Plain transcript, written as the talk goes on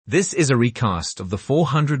This is a recast of the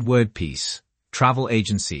 400-word piece, Travel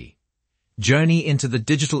Agency. Journey into the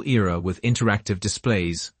digital era with interactive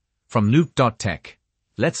displays, from Loop.tech.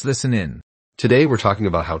 Let's listen in. Today we're talking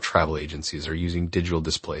about how travel agencies are using digital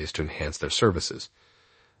displays to enhance their services.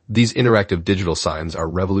 These interactive digital signs are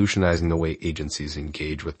revolutionizing the way agencies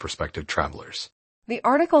engage with prospective travelers. The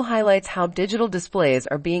article highlights how digital displays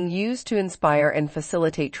are being used to inspire and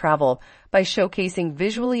facilitate travel by showcasing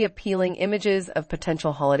visually appealing images of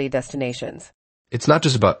potential holiday destinations. It's not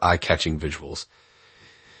just about eye-catching visuals.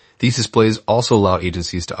 These displays also allow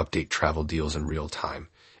agencies to update travel deals in real time,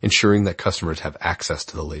 ensuring that customers have access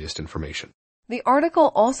to the latest information. The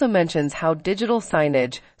article also mentions how digital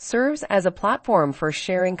signage serves as a platform for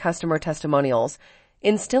sharing customer testimonials,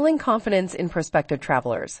 instilling confidence in prospective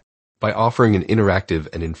travelers. By offering an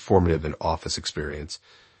interactive and informative in-office experience,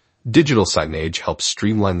 digital signage helps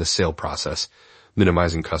streamline the sale process,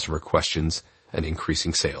 minimizing customer questions and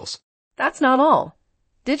increasing sales. That's not all.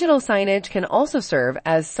 Digital signage can also serve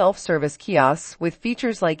as self-service kiosks with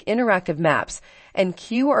features like interactive maps and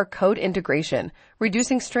QR code integration,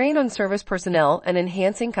 reducing strain on service personnel and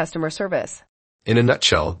enhancing customer service. In a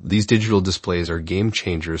nutshell, these digital displays are game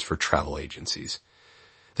changers for travel agencies.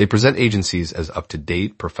 They present agencies as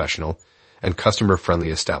up-to-date, professional, and customer-friendly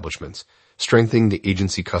establishments, strengthening the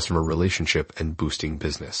agency-customer relationship and boosting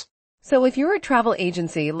business. So if you're a travel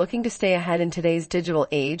agency looking to stay ahead in today's digital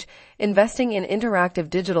age, investing in interactive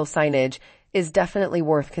digital signage is definitely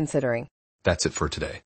worth considering. That's it for today.